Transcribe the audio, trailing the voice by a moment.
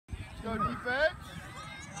Go defense.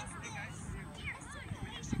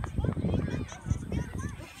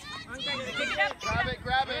 Pick it up. Grab it,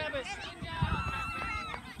 grab it.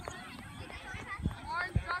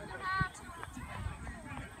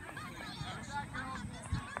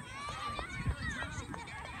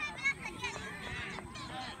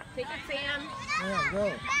 Take it, Sam. Yeah,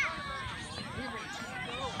 go.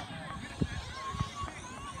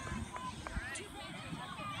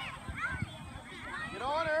 Get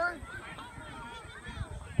on her.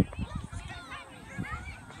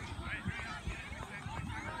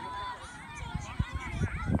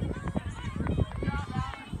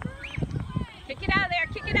 Kick it out there.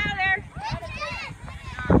 Kick it out there.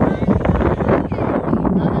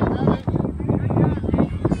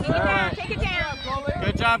 Take it down.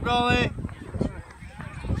 Good job, goalie.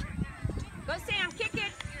 Go, Sam. Kick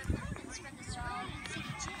it.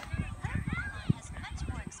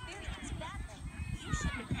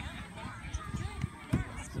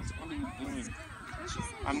 What are you doing?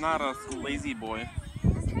 I'm not a lazy boy.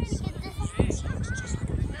 Good,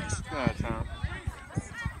 Tom.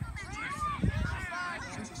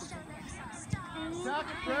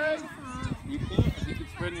 You can't if you keep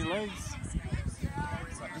spreading your legs.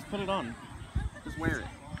 Just put it on. Just wear it.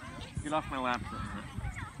 Get off my lap.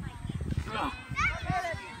 Block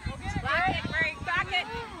it, Ray. Block it.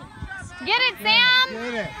 Get it, Sam!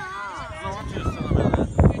 Get it. I don't want you to sit on that.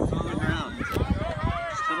 Sit on the ground.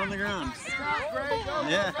 Sit on the ground.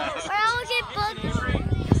 Yeah. Or I'll get bugs.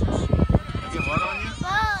 Get what on you?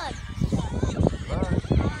 Bugs.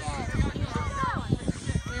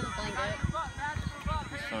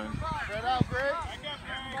 It's fine. Spread out, Greg.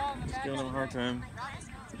 Just giving him a hard time.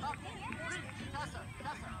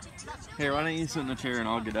 Here, why don't you sit in the chair and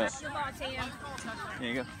I'll get up? Good ball, Sam. There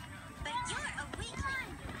you go.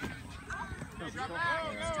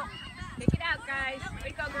 Pick it out, guys. Way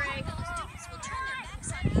to go, Greg.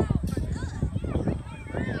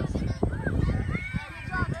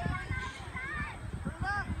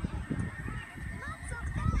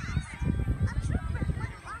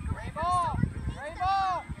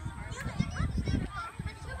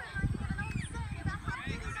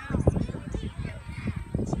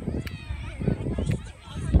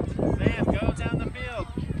 Sam, go down the field.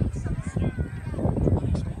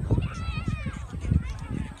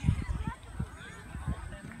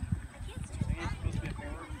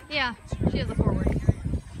 Yeah, she has a forward.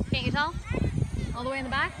 Can't you tell? All the way in the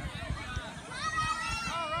back?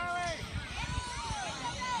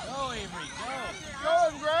 Go, Avery, go.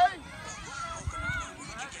 Go, Greg.